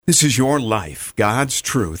This is Your Life, God's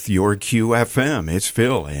Truth, Your QFM. It's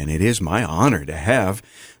Phil, and it is my honor to have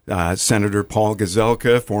Senator Paul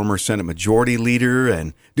Gazelka, former Senate Majority Leader.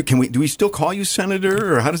 And do we still call you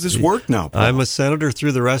Senator, or how does this work now, Paul? I'm a Senator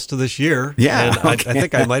through the rest of this year. Yeah, and okay. I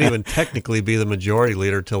think I might even technically be the Majority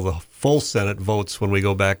Leader till the full Senate votes when we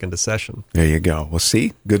go back into session. There you go. Well,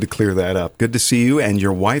 see, good to clear that up. Good to see you. And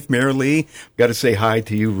your wife, Marilee, got to say hi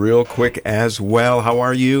to you real quick as well. How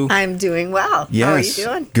are you? I'm doing well. Yes. How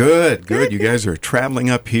are you doing? Good. You guys are traveling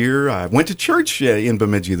up here. I went to church in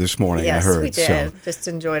Bemidji this morning, Yes, I heard. we did. So, Just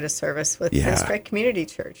enjoyed a service with Yeah. Pinstripe Community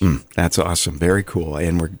Church. that's awesome. Very cool.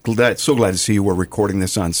 And we're so glad to see you. We're recording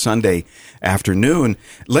this on Sunday afternoon.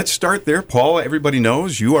 Let's start there, Paul. Everybody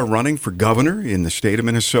knows you are running for governor in the state of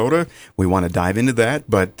Minnesota. We want to dive into that,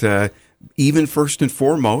 but even first and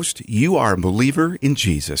foremost, you are a believer in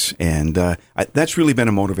Jesus, and that's really been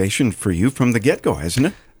a motivation for you from the get-go, hasn't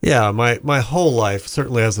it? Yeah, my whole life,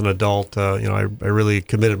 certainly as an adult, I really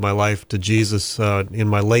committed my life to Jesus in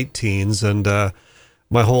my late teens, and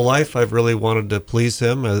my whole life I've really wanted to please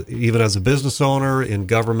Him, even as a business owner, in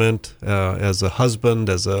government, as a husband,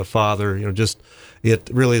 as a father.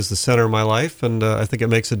 It really is the center of my life, and I think it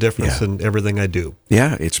makes a difference in everything I do.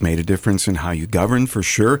 Yeah, it's made a difference in how you govern, for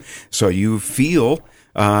sure. So you feel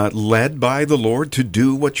led by the Lord to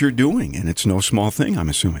do what you're doing, and it's no small thing, I'm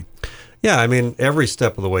assuming. Yeah, I mean, every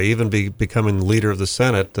step of the way, even becoming leader of the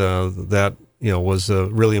Senate, that was a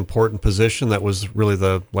really important position. That was really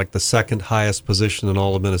the second highest position in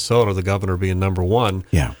all of Minnesota, the governor being number one.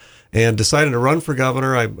 Yeah. And deciding to run for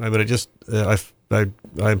governor, I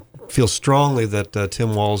feel strongly that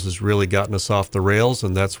Tim Walz has really gotten us off the rails,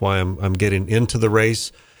 and that's why I'm getting into the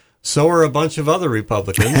race. So are a bunch of other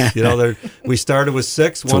Republicans. We started with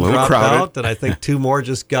 6, one dropped out, and I think 2 more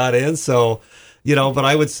just got in. So, but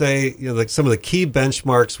I would say, some of the key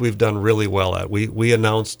benchmarks we've done really well at. We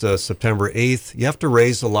announced September 8th, you have to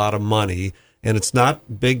raise a lot of money, and it's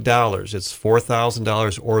not big dollars. It's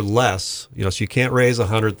 $4,000 or less. So you can't raise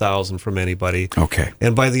 $100,000 from anybody. Okay.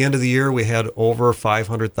 And by the end of the year, we had over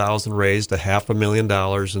 $500,000 raised,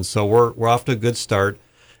 $500,000, and so we're off to a good start.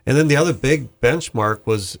 And then the other big benchmark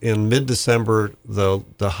was in mid-December, the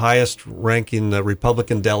highest-ranking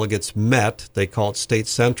Republican delegates met. They call it State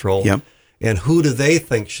Central. Yep. And who do they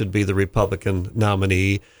think should be the Republican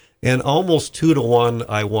nominee? And almost 2-1,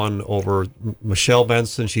 I won over Michelle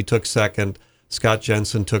Benson. She took second. Scott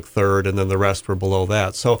Jensen took third, and then the rest were below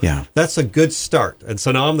that. So That's a good start. And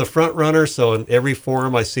so now I'm the front runner. So in every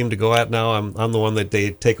forum I seem to go at now, I'm the one that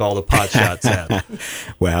they take all the pot shots at.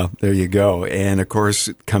 Well, there you go. And of course,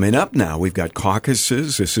 coming up now, we've got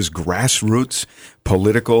caucuses. This is grassroots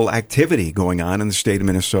political activity going on in the state of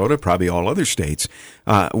Minnesota, probably all other states.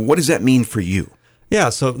 What does that mean for you? Yeah,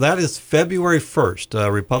 so that is February 1st.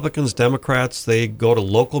 Republicans, Democrats, they go to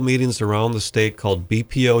local meetings around the state called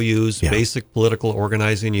BPOUs, Basic Political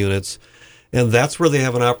Organizing Units, and that's where they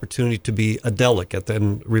have an opportunity to be a delegate.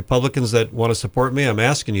 And Republicans that want to support me, I'm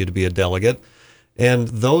asking you to be a delegate. And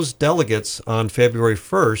those delegates on February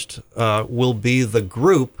 1st will be the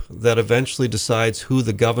group that eventually decides who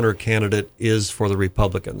the governor candidate is for the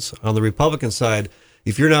Republicans. On the Republican side,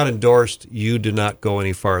 if you're not endorsed, you do not go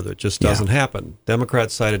any farther. It just doesn't happen. Democrat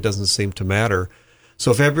side, it doesn't seem to matter.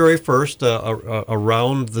 So February 1st,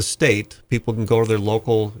 around the state, people can go to their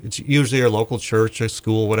local, it's usually their local church, a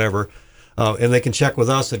school, whatever, and they can check with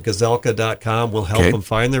us at gazelka.com. We'll help them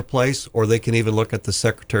find their place, or they can even look at the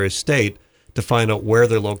Secretary of State to find out where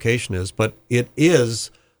their location is. But it is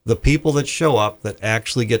the people that show up that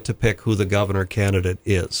actually get to pick who the governor candidate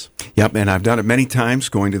is. Yep, and I've done it many times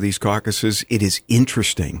going to these caucuses. It is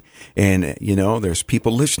interesting. And, there's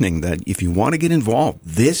people listening that if you want to get involved,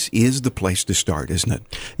 this is the place to start, isn't it?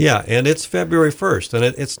 Yeah, and it's February 1st, and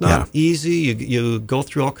it's not easy. You go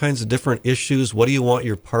through all kinds of different issues. What do you want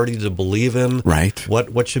your party to believe in? Right.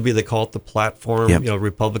 What should be, they call it the platform. Yep.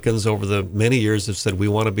 Republicans over the many years have said we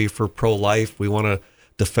want to be for pro-life. We want to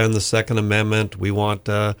defend the Second Amendment. We want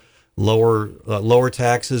lower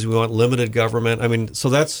taxes. We want limited government. I mean, so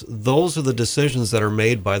those are the decisions that are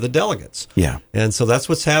made by the delegates. Yeah. And so that's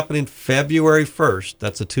what's happening February 1st.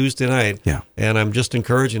 That's a Tuesday night. Yeah. And I'm just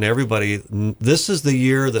encouraging everybody, this is the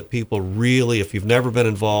year that people really, if you've never been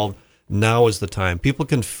involved, now is the time. People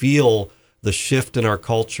can feel the shift in our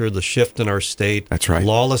culture, the shift in our state. That's right.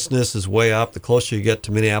 Lawlessness is way up. The closer you get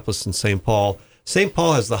to Minneapolis and St. Paul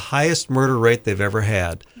has the highest murder rate they've ever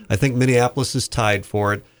had. I think Minneapolis is tied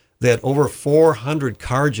for it. They had over 400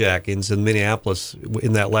 carjackings in Minneapolis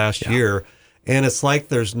in that last year, and it's like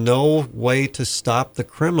there's no way to stop the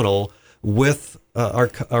criminal with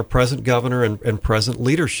our present governor and present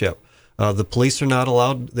leadership. The police are not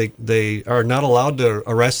allowed. They are not allowed to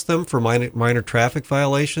arrest them for minor traffic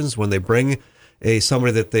violations. When they bring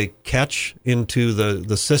somebody that they catch into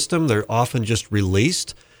the system, they're often just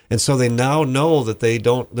released, and so they now know that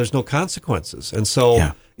there's no consequences. And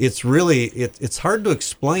so it's really it's hard to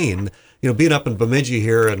explain. Being up in Bemidji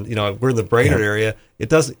here, and we're in the Brainerd area,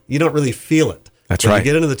 you don't really feel it. That's when right. You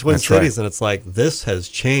get into the Twin Cities, and it's like, this has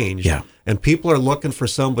changed. Yeah. And people are looking for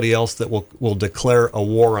somebody else that will declare a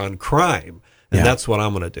war on crime. And that's what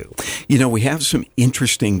I'm going to do. We have some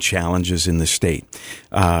interesting challenges in the state.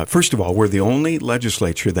 First of all, we're the only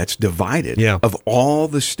legislature that's divided of all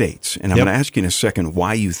the states. And I'm going to ask you in a second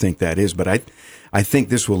why you think that is, but I think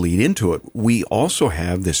this will lead into it. We also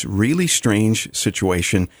have this really strange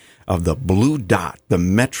situation of the blue dot, the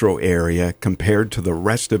metro area, compared to the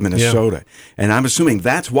rest of Minnesota. Yeah. And I'm assuming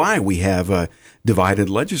that's why we have a divided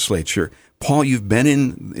legislature. Paul, you've been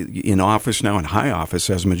in office now, in high office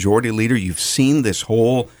as majority leader. You've seen this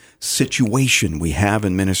whole situation we have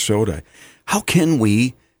in Minnesota. How can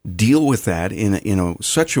we deal with that in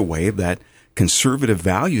such a way that conservative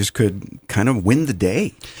values could kind of win the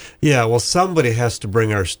day? Yeah, well, somebody has to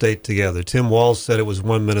bring our state together. Tim Walz said it was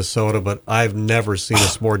one Minnesota, but I've never seen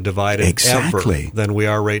us more divided ever than we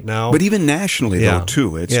are right now. But even nationally, though,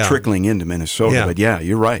 too, it's trickling into Minnesota. Yeah. But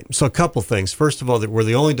you're right. So a couple things. First of all, we're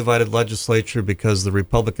the only divided legislature because the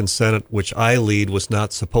Republican Senate, which I lead, was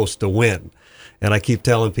not supposed to win. And I keep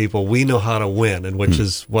telling people we know how to win, and which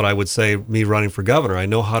is what I would say, me running for governor. I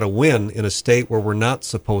know how to win in a state where we're not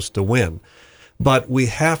supposed to win. But we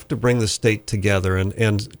have to bring the state together.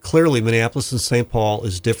 And clearly, Minneapolis and St. Paul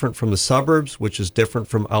is different from the suburbs, which is different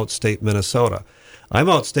from outstate Minnesota. I'm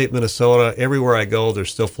outstate Minnesota. Everywhere I go, they're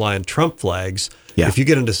still flying Trump flags. Yeah. If you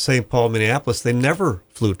get into St. Paul, Minneapolis, they never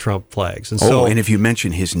flew Trump flags. And and if you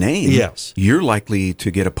mention his name, you're likely to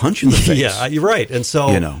get a punch in the face. Yeah, you're right. And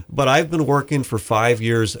so, but I've been working for 5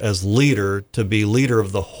 years as leader to be leader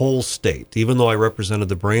of the whole state, even though I represented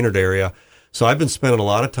the Brainerd area. So I've been spending a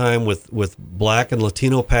lot of time with Black and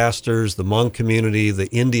Latino pastors, the Hmong community, the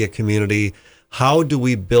India community. How do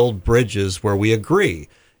we build bridges where we agree?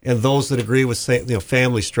 And those that agree with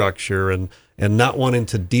family structure and not wanting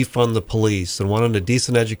to defund the police and wanting a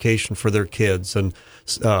decent education for their kids and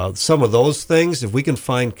some of those things, if we can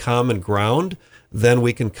find common ground, then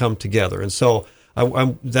we can come together. And so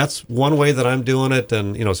that's one way that I'm doing it.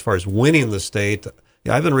 And as far as winning the state,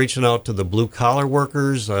 I've been reaching out to the blue-collar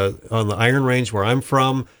workers on the Iron Range where I'm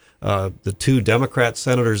from, the two Democrat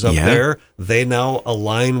senators up there. They now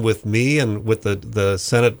align with me and with the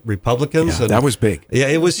Senate Republicans. Yeah, and that was big. Yeah,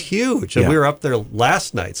 it was huge. And we were up there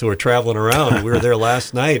last night, so we're traveling around. We were there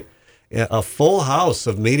last night. A full house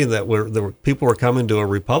of meeting people were coming to a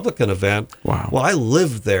Republican event. Wow. Well, I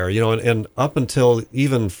lived there, and up until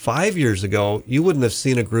even 5 years ago, you wouldn't have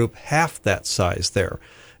seen a group half that size there.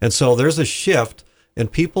 And so there's a shift. And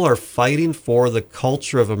people are fighting for the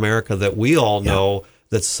culture of America that we all know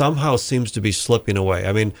that somehow seems to be slipping away.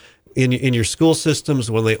 I mean, in your school systems,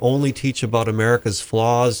 when they only teach about America's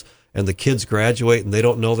flaws and the kids graduate and they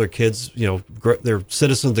don't know their kids, they're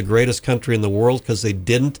citizens of the greatest country in the world because they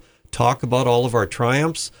didn't talk about all of our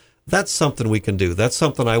triumphs, that's something we can do. That's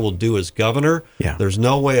something I will do as governor. Yeah. There's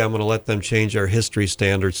no way I'm going to let them change our history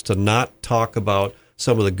standards to not talk about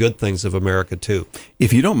some of the good things of America, too.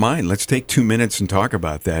 If you don't mind, let's take 2 minutes and talk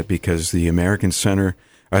about that, because the American Center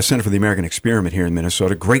for the American Experiment here in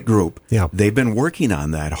Minnesota, great group. Yeah. They've been working on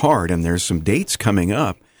that hard, and there's some dates coming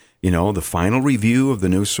up, the final review of the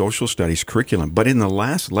new social studies curriculum. But in the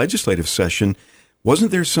last legislative session,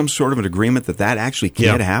 wasn't there some sort of an agreement that actually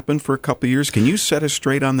can't happen for a couple of years? Can you set us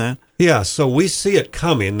straight on that? Yeah, so we see it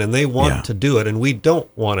coming, and they want to do it, and we don't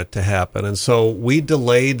want it to happen. And so we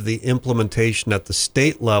delayed the implementation at the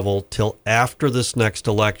state level till after this next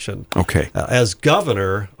election. Okay. As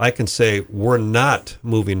governor, I can say we're not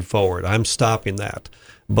moving forward. I'm stopping that.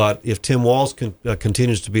 But if Tim Walz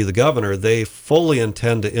continues to be the governor, they fully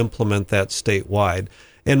intend to implement that statewide.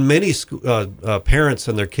 And many parents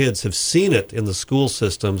and their kids have seen it in the school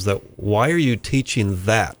systems that why are you teaching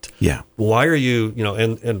that? Yeah. Why are you,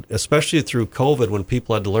 and especially through COVID when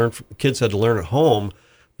kids had to learn at home,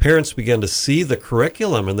 parents began to see the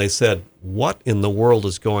curriculum and they said, what in the world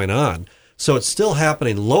is going on? So it's still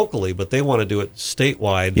happening locally, but they want to do it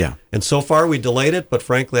statewide. Yeah. And so far we delayed it, but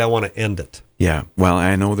frankly, I want to end it. Yeah, well,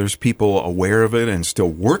 I know there's people aware of it and still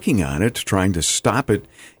working on it, trying to stop it,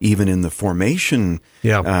 even in the formation.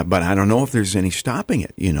 Yeah. But I don't know if there's any stopping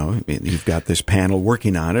it. You've got this panel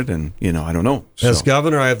working on it, and I don't know. So. As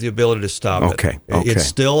governor, I have the ability to stop it. Okay. It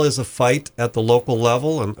still is a fight at the local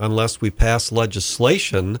level, and unless we pass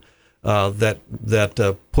legislation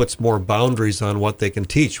that puts more boundaries on what they can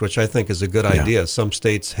teach, which I think is a good idea. Some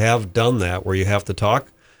states have done that, where you have to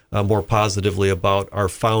talk more positively about our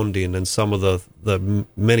founding and some of the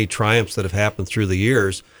many triumphs that have happened through the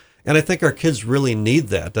years. And I think our kids really need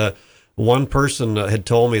that. One person had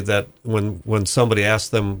told me that when somebody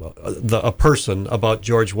asked them, a person, about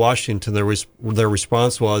George Washington, their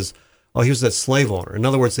response was, "Oh, he was that slave owner." In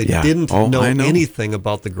other words, they didn't know anything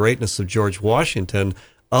about the greatness of George Washington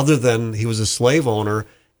other than he was a slave owner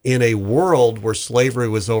in a world where slavery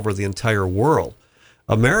was over the entire world.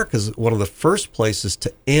 America is one of the first places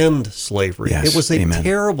to end slavery. Yes, it was a amen.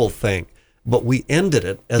 terrible thing, but we ended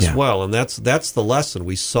it as well, and that's the lesson.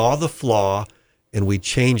 We saw the flaw, and we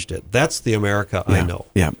changed it. That's the America I know.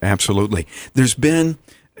 Yeah, absolutely. There's been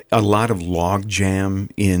a lot of log jam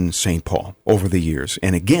in St. Paul over the years.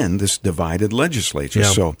 And again, this divided legislature.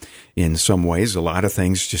 Yeah. So in some ways, a lot of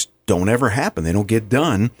things just don't ever happen. They don't get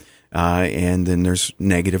done. And then there's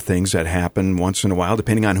negative things that happen once in a while,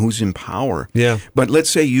 depending on who's in power. Yeah. But let's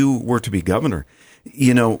say you were to be governor.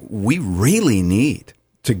 You know, we really need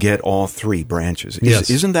to get all three branches. Yes.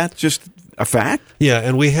 Isn't that just a fact? Yeah,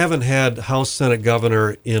 and we haven't had House, Senate,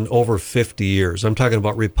 Governor in over 50 years. I'm talking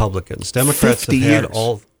about Republicans. Democrats 50 have had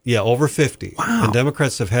years. over 50. Wow. And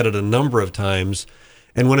Democrats have had it a number of times.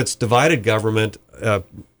 And when it's divided government,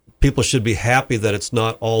 people should be happy that it's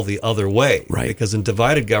not all the other way. Right. Because in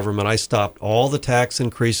divided government, I stopped all the tax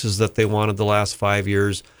increases that they wanted the last 5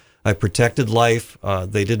 years. I protected life.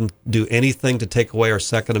 They didn't do anything to take away our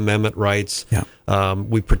Second Amendment rights. Yeah.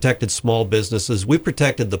 We protected small businesses. We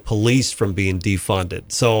protected the police from being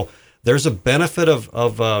defunded. So there's a benefit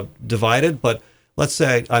of divided, but let's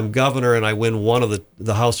say I'm governor and I win one of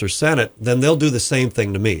the House or Senate, then they'll do the same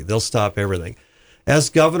thing to me. They'll stop everything.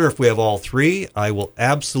 As governor, if we have all three, I will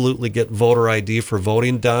absolutely get voter ID for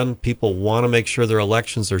voting done. People want to make sure their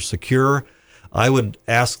elections are secure. I would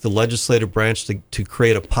ask the legislative branch to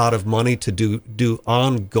create a pot of money to do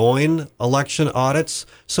ongoing election audits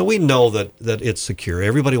so we know that it's secure.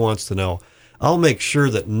 Everybody wants to know. I'll make sure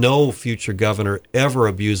that no future governor ever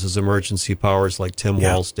abuses emergency powers like Tim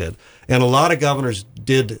Walz did. And a lot of governors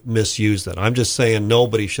did misuse them. I'm just saying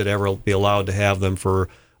nobody should ever be allowed to have them for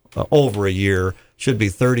over a year. Should be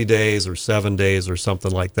 30 days or 7 days or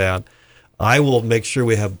something like that. I will make sure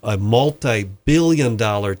we have a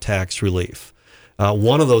multi-billion-dollar tax relief.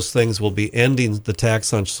 One of those things will be ending the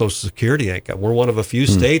tax on Social Security income. We're one of a few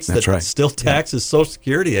states that still taxes Social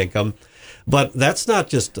Security income, but that's not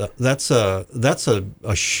just that's a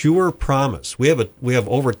sure promise. We have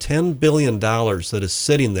over $10 billion that is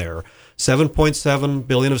sitting there, $7.7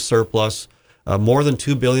 billion of surplus, more than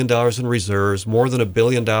 $2 billion in reserves, more than $1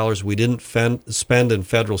 billion we didn't spend in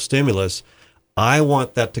federal stimulus. I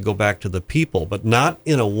want that to go back to the people, but not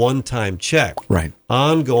in a one-time check. Right.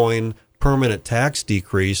 Ongoing permanent tax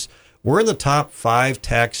decrease. We're in the top 5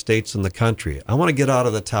 tax states in the country. I want to get out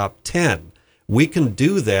of the top 10. We can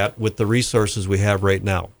do that with the resources we have right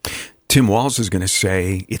now. Tim Walz is going to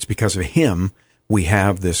say it's because of him we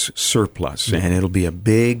have this surplus, and it'll be a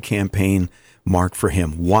big campaign mark for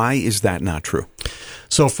him. Why is that not true?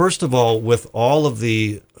 So first of all, with all of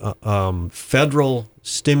the federal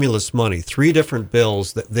stimulus money, 3 different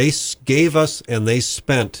bills that they gave us and they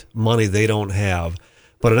spent money they don't have,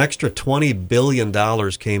 but an extra $20 billion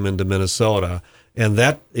came into Minnesota, and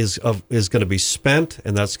that is going to be spent,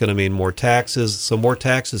 and that's going to mean more taxes. So more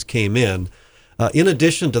taxes came in. In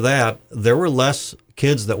addition to that, there were less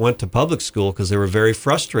kids that went to public school because they were very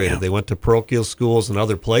frustrated. Yeah. They went to parochial schools and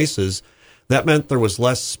other places. That meant there was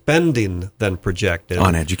less spending than projected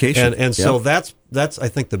on education. And so that's I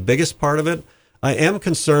think the biggest part of it. I am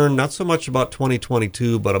concerned not so much about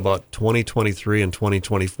 2022, but about 2023 and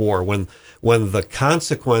 2024 when the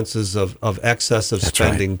consequences of excessive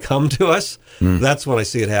spending come to us. That's when I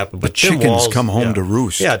see it happen. But Tim chickens Walz, come home to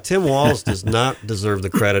roost. Yeah, Tim Walz does not deserve the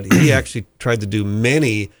credit. He actually tried to do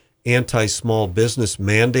many anti-small business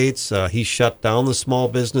mandates. He shut down the small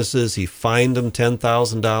businesses. He fined them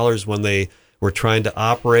 $10,000 when they were trying to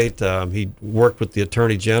operate. He worked with the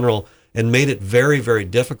Attorney General and made it very, very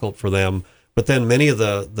difficult for them. But then many of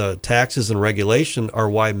the taxes and regulation are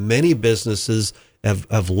why many businesses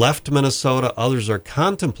have left Minnesota. Others are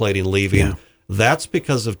contemplating leaving. Yeah. That's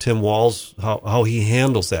because of Tim Walz, how he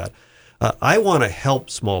handles that. I want to help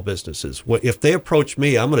small businesses. If they approach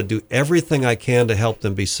me, I'm going to do everything I can to help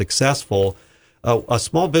them be successful. A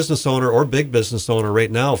small business owner or big business owner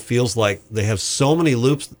right now feels like they have so many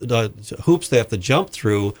hoops they have to jump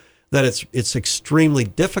through that it's extremely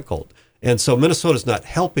difficult. And so Minnesota's not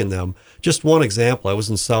helping them. Just one example, I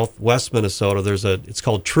was in southwest Minnesota. It's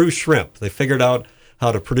called True Shrimp. They figured out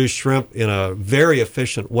how to produce shrimp in a very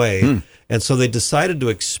efficient way. And so they decided to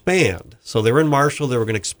expand. So they were in Marshall. They were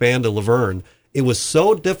going to expand to Laverne. It was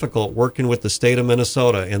so difficult working with the state of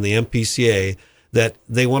Minnesota and the MPCA that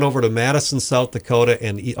they went over to Madison, South Dakota,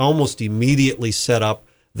 and almost immediately set up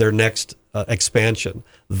their next expansion.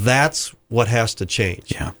 That's what has to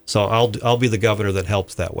change. Yeah. So I'll be the governor that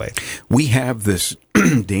helps that way. We have this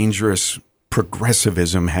dangerous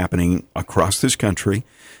progressivism happening across this country.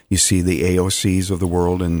 You see the AOCs of the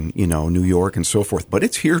world in, New York and so forth, but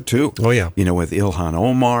it's here too. Oh, yeah. With Ilhan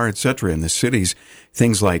Omar, et cetera, in the cities,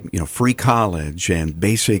 things like, free college and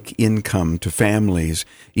basic income to families.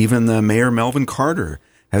 Even the Mayor Melvin Carter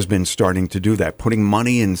has been starting to do that, putting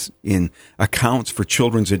money in accounts for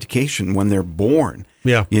children's education when they're born.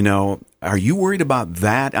 Yeah. Are you worried about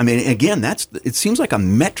that? I mean, again, it seems like a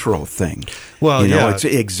metro thing. Well, it's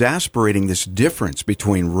exasperating this difference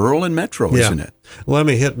between rural and metro, isn't it? Well, let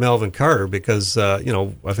me hit Melvin Carter because,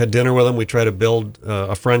 I've had dinner with him. We try to build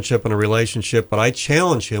a friendship and a relationship, but I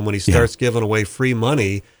challenge him when he starts giving away free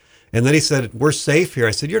money. And then he said, "We're safe here."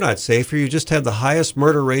 I said, "You're not safe here. You just had the highest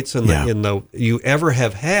murder rates you ever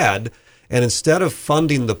have had. And instead of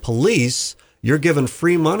funding the police, you're giving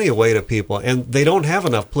free money away to people, and they don't have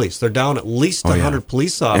enough police. They're down at least 100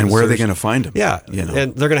 police officers. And where are they going to find them? Yeah,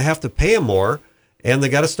 and they're going to have to pay them more, and they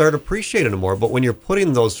got to start appreciating them more. But when you're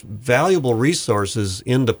putting those valuable resources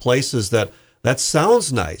into places that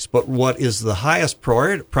sounds nice, but what is the highest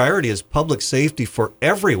priority is public safety for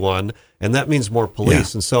everyone, and that means more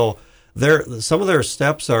police. Yeah. And so some of their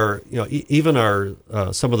steps are, even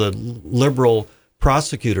some of the liberal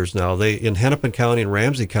prosecutors now, in Hennepin County and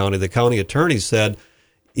Ramsey County, the county attorney said,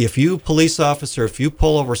 if you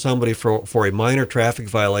pull over somebody for a minor traffic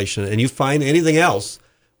violation and you find anything else,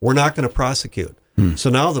 we're not going to prosecute.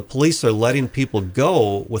 So now the police are letting people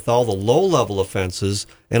go with all the low-level offenses,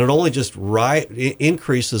 and it only just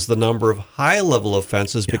increases the number of high-level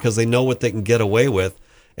offenses because they know what they can get away with.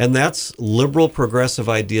 And that's liberal progressive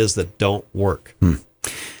ideas that don't work.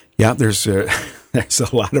 Yeah, there's a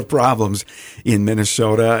lot of problems in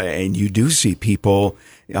Minnesota, and you do see people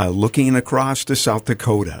looking across to South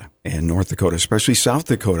Dakota and North Dakota, especially South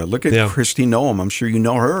Dakota. Look at Kristi Noem. I'm sure you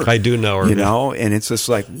know her. I do know her. And it's just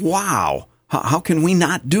like, wow, how can we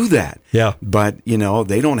not do that? Yeah. But,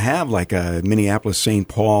 they don't have like a Minneapolis-St.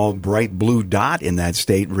 Paul bright blue dot in that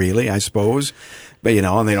state, really, I suppose. But,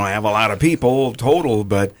 and they don't have a lot of people total,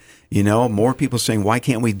 but more people saying, why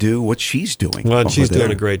can't we do what she's doing? Well, she's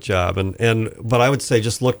doing a great job. But I would say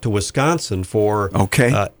just look to Wisconsin for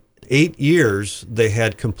 8 years. They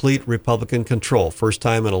had complete Republican control, first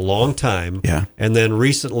time in a long time. Yeah. And then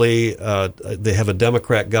recently they have a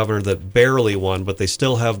Democrat governor that barely won, but they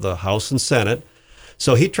still have the House and Senate.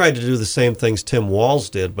 So he tried to do the same things Tim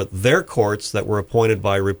Walz did, but their courts that were appointed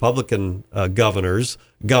by Republican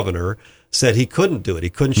governor said he couldn't do it. He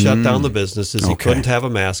couldn't shut down the businesses. He couldn't have a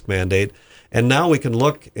mask mandate. And now we can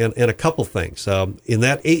look in a couple things. In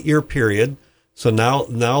that 8-year period, so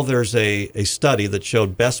now there's a study that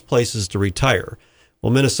showed best places to retire.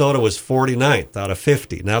 Well, Minnesota was 49th out of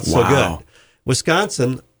 50. Not so good.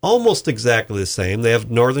 Wisconsin, almost exactly the same. They have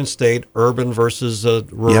northern state, urban versus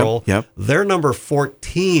rural. Yep. They're number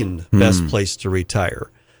 14 best place to retire.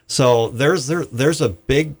 So there's a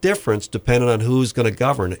big difference depending on who's going to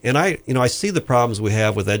govern. And I see the problems we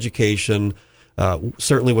have with education,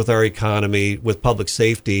 certainly with our economy, with public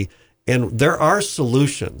safety, and there are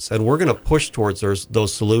solutions, and we're going to push towards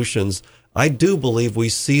those solutions. I do believe we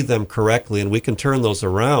see them correctly, and we can turn those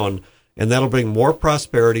around, and that'll bring more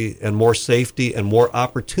prosperity and more safety and more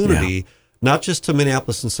opportunity, not just to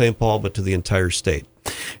Minneapolis and St. Paul, but to the entire state.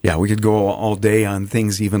 Yeah, we could go all day on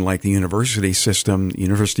things even like the university system,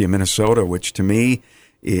 University of Minnesota, which to me,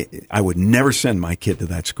 I would never send my kid to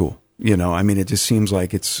that school. It just seems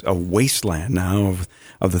like it's a wasteland now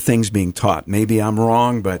of the things being taught. Maybe I'm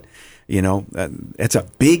wrong, but, it's a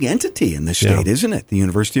big entity in the state, isn't it? The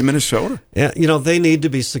University of Minnesota. Yeah, they need to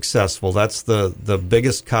be successful. That's the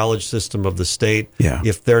biggest college system of the state. Yeah.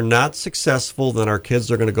 If they're not successful, then our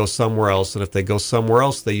kids are going to go somewhere else. And if they go somewhere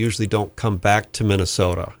else, they usually don't come back to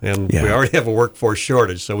Minnesota. And we already have a workforce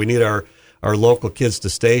shortage, so we need our local kids to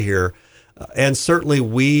stay here. And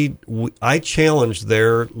certainly I challenge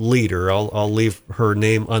their leader. I'll leave her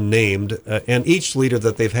name unnamed, and each leader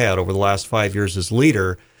that they've had over the last 5 years as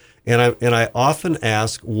leader. And I often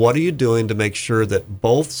ask, what are you doing to make sure that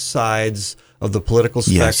both sides of the political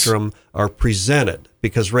spectrum are presented?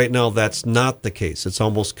 Because right now that's not the case. It's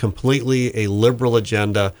almost completely a liberal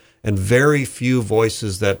agenda, and very few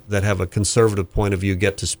voices that have a conservative point of view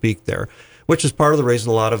get to speak there. which is part of the reason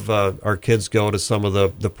a lot of our kids go to some of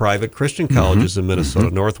the private Christian colleges in Minnesota,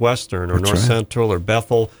 Northwestern or North Central or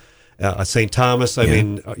Bethel, St. Thomas. I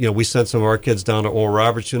mean, we sent some of our kids down to Oral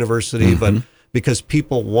Roberts University, but because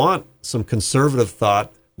people want some conservative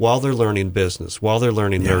thought while they're learning business, while they're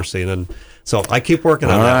learning nursing. And so I keep working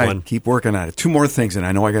on that one. Keep working on it. Two more things, and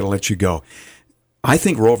I know I got to let you go. I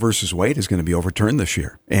think Roe versus Wade is going to be overturned this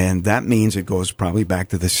year, and that means it goes probably back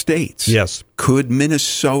to the states. Yes. Could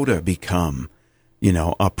Minnesota become,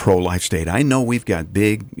 a pro-life state? I know we've got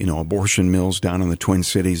big, abortion mills down in the Twin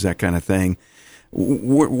Cities, that kind of thing.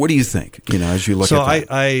 What do you think, as you look at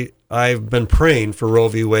that? I've been praying for Roe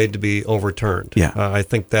v. Wade to be overturned. Yeah. I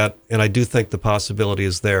think that, and I do think the possibility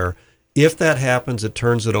is there. If that happens, it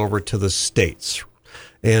turns it over to the states.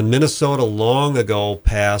 And Minnesota long ago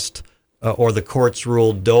passed, or the courts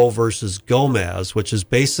ruled Doe versus Gomez, which is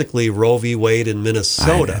basically Roe v. Wade in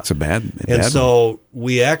Minnesota. That's a bad And so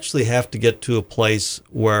we actually have to get to a place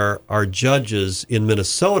where our judges in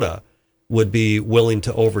Minnesota would be willing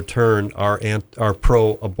to overturn our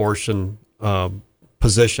pro-abortion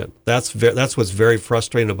position. That's what's very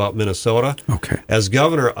frustrating about Minnesota. Okay. As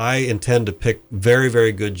governor, I intend to pick very,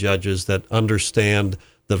 very good judges that understand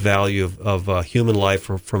the value of human life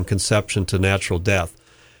from conception to natural death.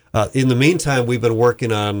 In the meantime, we've been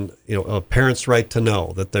working on a parent's right to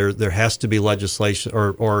know, that there has to be legislation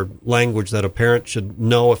or language that a parent should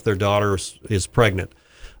know if their daughter is pregnant.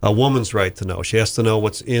 A woman's right to know. She has to know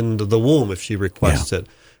what's in the womb if she requests it.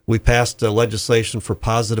 We passed legislation for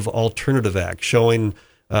Positive Alternative Act, showing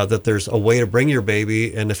that there's a way to bring your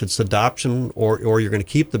baby, and if it's adoption or you're going to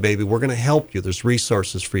keep the baby, we're going to help you. There's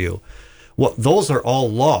resources for you. Well, those are all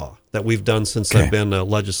law that we've done since I've been a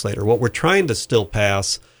legislator. What we're trying to still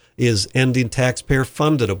pass is ending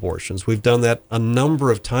taxpayer-funded abortions. We've done that a number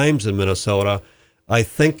of times in Minnesota. I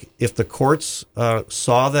think if the courts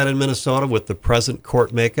saw that in Minnesota with the present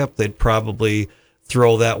court makeup, they'd probably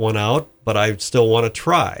throw that one out, but I still want to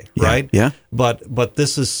try, right? Yeah. But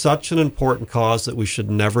this is such an important cause that we should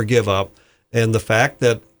never give up. And the fact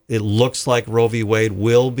that it looks like Roe v. Wade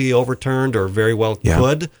will be overturned, or very well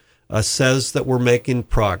could, says that we're making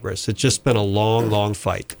progress. It's just been a long, long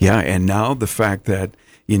fight. Yeah, and now the fact that,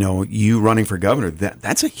 you running for governor,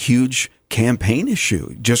 that's a huge campaign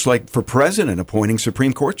issue. Just like for president appointing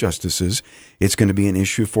Supreme Court justices, it's going to be an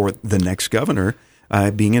issue for the next governor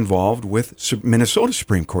being involved with Minnesota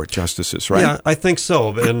Supreme Court justices, right? Yeah, I think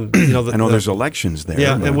so. And I know there's elections there.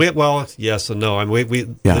 Yeah, and yes and no.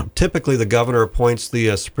 And typically the governor appoints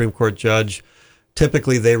the Supreme Court judge.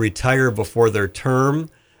 Typically they retire before their term.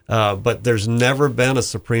 But there's never been a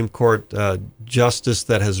Supreme Court justice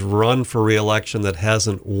that has run for re-election that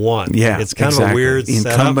hasn't won. Yeah, it's kind of a weird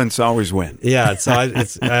setup. Incumbents always win. Yeah, it's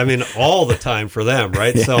all the time for them,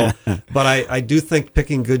 right? Yeah. So, but I do think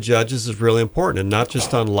picking good judges is really important, and not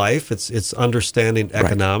just on life. It's understanding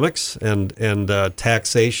economics and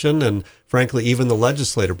taxation, and frankly, even the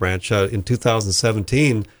legislative branch. In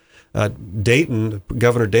 2017.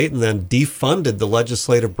 Governor Dayton then defunded the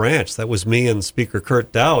legislative branch. That was me and Speaker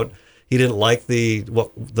Kurt Dowd. He didn't like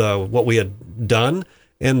what we had done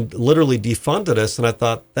and literally defunded us. And I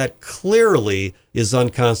thought that clearly is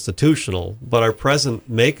unconstitutional. But our present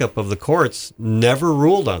makeup of the courts never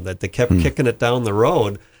ruled on that. They kept kicking it down the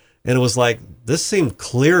road. And it was like, this seemed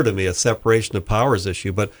clear to me, a separation of powers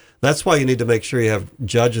issue. But that's why you need to make sure you have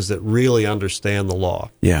judges that really understand the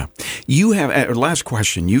law. Yeah. You have, last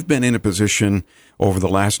question, you've been in a position over the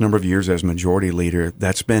last number of years as majority leader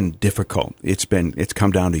that's been difficult. It's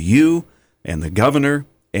come down to you and the governor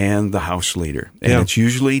and the House leader. And it's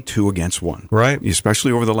usually 2 against 1. Right.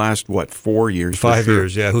 Especially over the last, 4 years? 5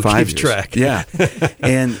 years, yeah. Who keeps track? Yeah.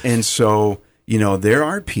 And so, there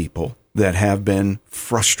are people that have been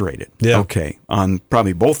frustrated. Yeah. Okay. On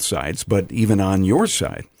probably both sides, but even on your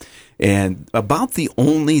side. And about the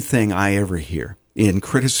only thing I ever hear in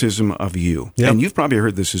criticism of you, and you've probably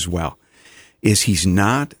heard this as well, is he's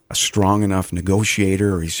not a strong enough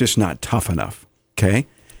negotiator, or he's just not tough enough. Okay.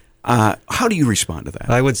 How do you respond to that?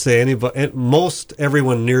 I would say most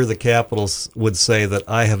everyone near the Capitol would say that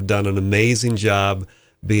I have done an amazing job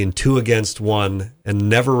being 2 against 1 and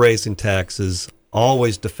never raising taxes,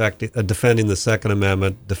 always defending the Second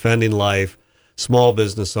Amendment, defending life, small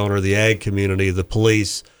business owner, the ag community, the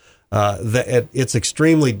police. It's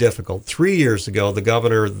extremely difficult. 3 years ago, the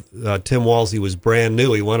governor, Tim Walz, was brand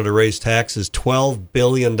new. He wanted to raise taxes $12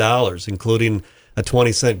 billion, including a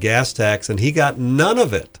 20-cent gas tax, and he got none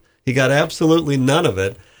of it. He got absolutely none of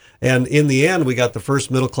it. And in the end, we got the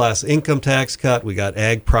first middle-class income tax cut. We got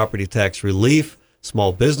ag property tax relief,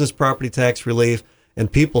 small business property tax relief. And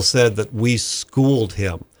people said that we schooled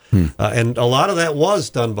him. And a lot of that was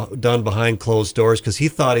done behind closed doors because he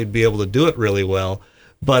thought he'd be able to do it really well.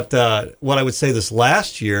 But what I would say this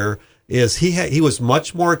last year is he was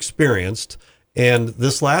much more experienced. And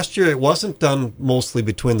this last year, it wasn't done mostly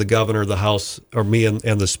between the governor, the House, or me and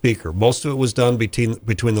the speaker. Most of it was done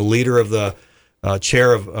between the leader of the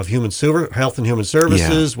chair of Health and Human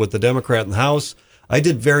Services with the Democrat in the House. I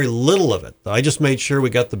did very little of it. I just made sure we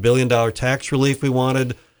got the $1 billion tax relief we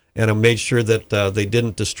wanted, and I made sure that they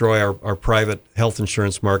didn't destroy our private health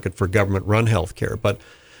insurance market for government-run health care. But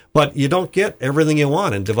you don't get everything you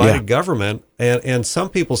want in divided government. And some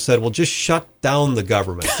people said, well, just shut down the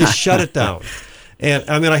government. Just shut it down. And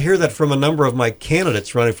I mean, I hear that from a number of my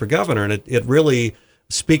candidates running for governor, and it really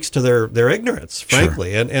speaks to their ignorance,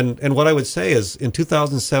 frankly. Sure. And what I would say is in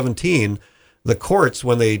 2017, the courts,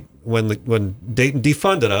 when Dayton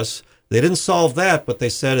defunded us, they didn't solve that, but they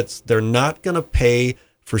said they're not going to pay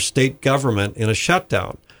for state government in a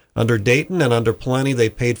shutdown. Under Dayton and under Plenty, they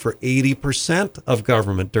paid for 80% of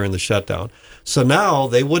government during the shutdown. So now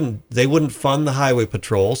they wouldn't fund the highway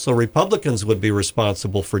patrol. So Republicans would be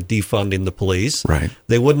responsible for defunding the police. Right.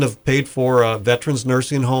 They wouldn't have paid for veterans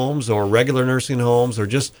nursing homes or regular nursing homes or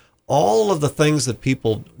just all of the things that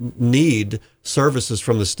people need services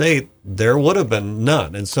from the state. There would have been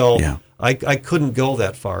none. And so I couldn't go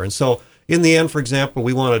that far. And so in the end, for example,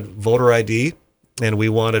 we wanted voter ID and we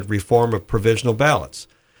wanted reform of provisional ballots.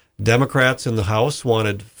 Democrats in the House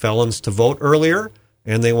wanted felons to vote earlier,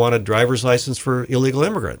 and they wanted driver's license for illegal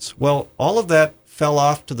immigrants. Well, all of that fell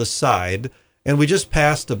off to the side, and we just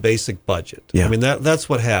passed a basic budget. Yeah. I mean, that's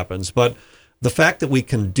what happens. But the fact that we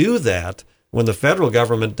can do that when the federal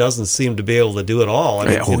government doesn't seem to be able to do it all. I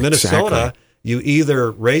mean, in Minnesota, you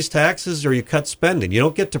either raise taxes or you cut spending. You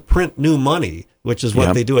don't get to print new money, which is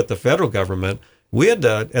what they do at the federal government. We had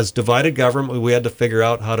to, as divided government, we had to figure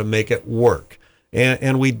out how to make it work.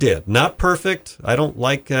 And we did. Not perfect. I don't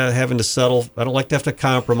like having to settle. I don't like to have to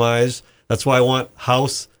compromise. That's why I want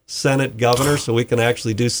House, Senate, Governor, so we can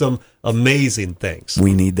actually do some amazing things.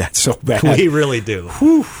 We need that so bad. We really do.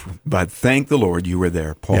 Whew. But thank the Lord you were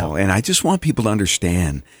there, Paul. Yeah. And I just want people to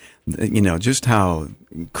understand, just how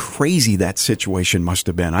crazy that situation must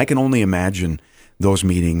have been. I can only imagine those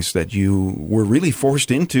meetings that you were really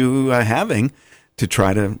forced into having to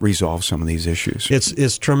try to resolve some of these issues.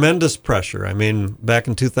 It's tremendous pressure. I mean, back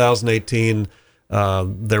in 2018,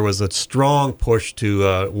 there was a strong push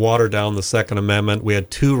to water down the Second Amendment. We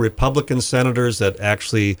had 2 Republican senators that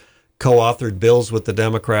actually co-authored bills with the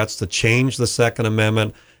Democrats to change the Second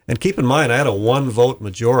Amendment. And keep in mind, I had a 1-vote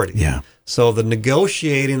majority. Yeah. So the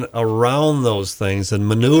negotiating around those things and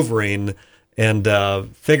maneuvering and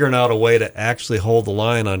figuring out a way to actually hold the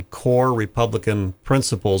line on core Republican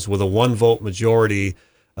principles with a 1-vote majority,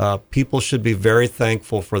 people should be very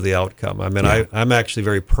thankful for the outcome. I mean, I'm actually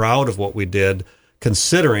very proud of what we did,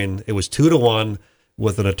 considering it was 2-1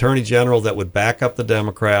 with an attorney general that would back up the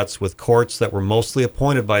Democrats, with courts that were mostly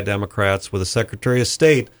appointed by Democrats, with a Secretary of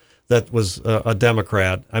State that was a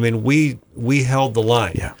Democrat. I mean, we held the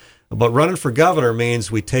line. Yeah. But running for governor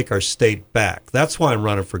means we take our state back. That's why I'm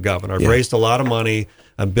running for governor. I've raised a lot of money.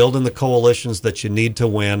 I'm building the coalitions that you need to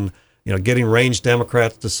win. Getting range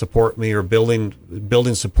Democrats to support me, or building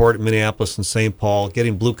support in Minneapolis and St. Paul,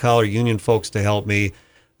 getting blue-collar union folks to help me.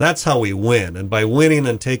 That's how we win. And by winning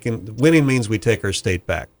means we take our state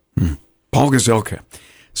back. Paul Gazelka,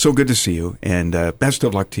 so good to see you, and best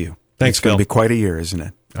of luck to you. Thanks, It's going to be quite a year, isn't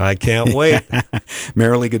it? I can't wait.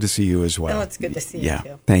 Marilee, good to see you as well. Oh, it's good to see you,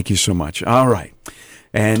 too. Thank you so much. All right.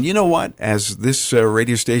 And you know what? As this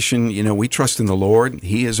radio station, we trust in the Lord.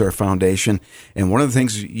 He is our foundation. And one of the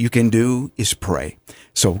things you can do is pray.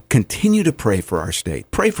 So continue to pray for our state.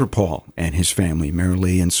 Pray for Paul and his family,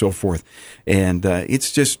 Marilee, and so forth. And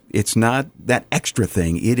it's not that extra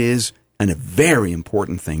thing. It is a very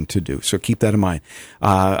important thing to do. So keep that in mind.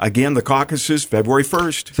 Again, the caucuses, February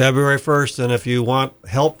 1st. February 1st. And if you want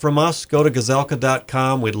help from us, go to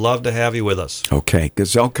Gazelka.com. We'd love to have you with us. Okay,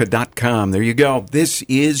 Gazelka.com. There you go. This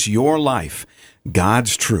is your life,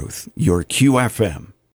 God's truth, your QFM.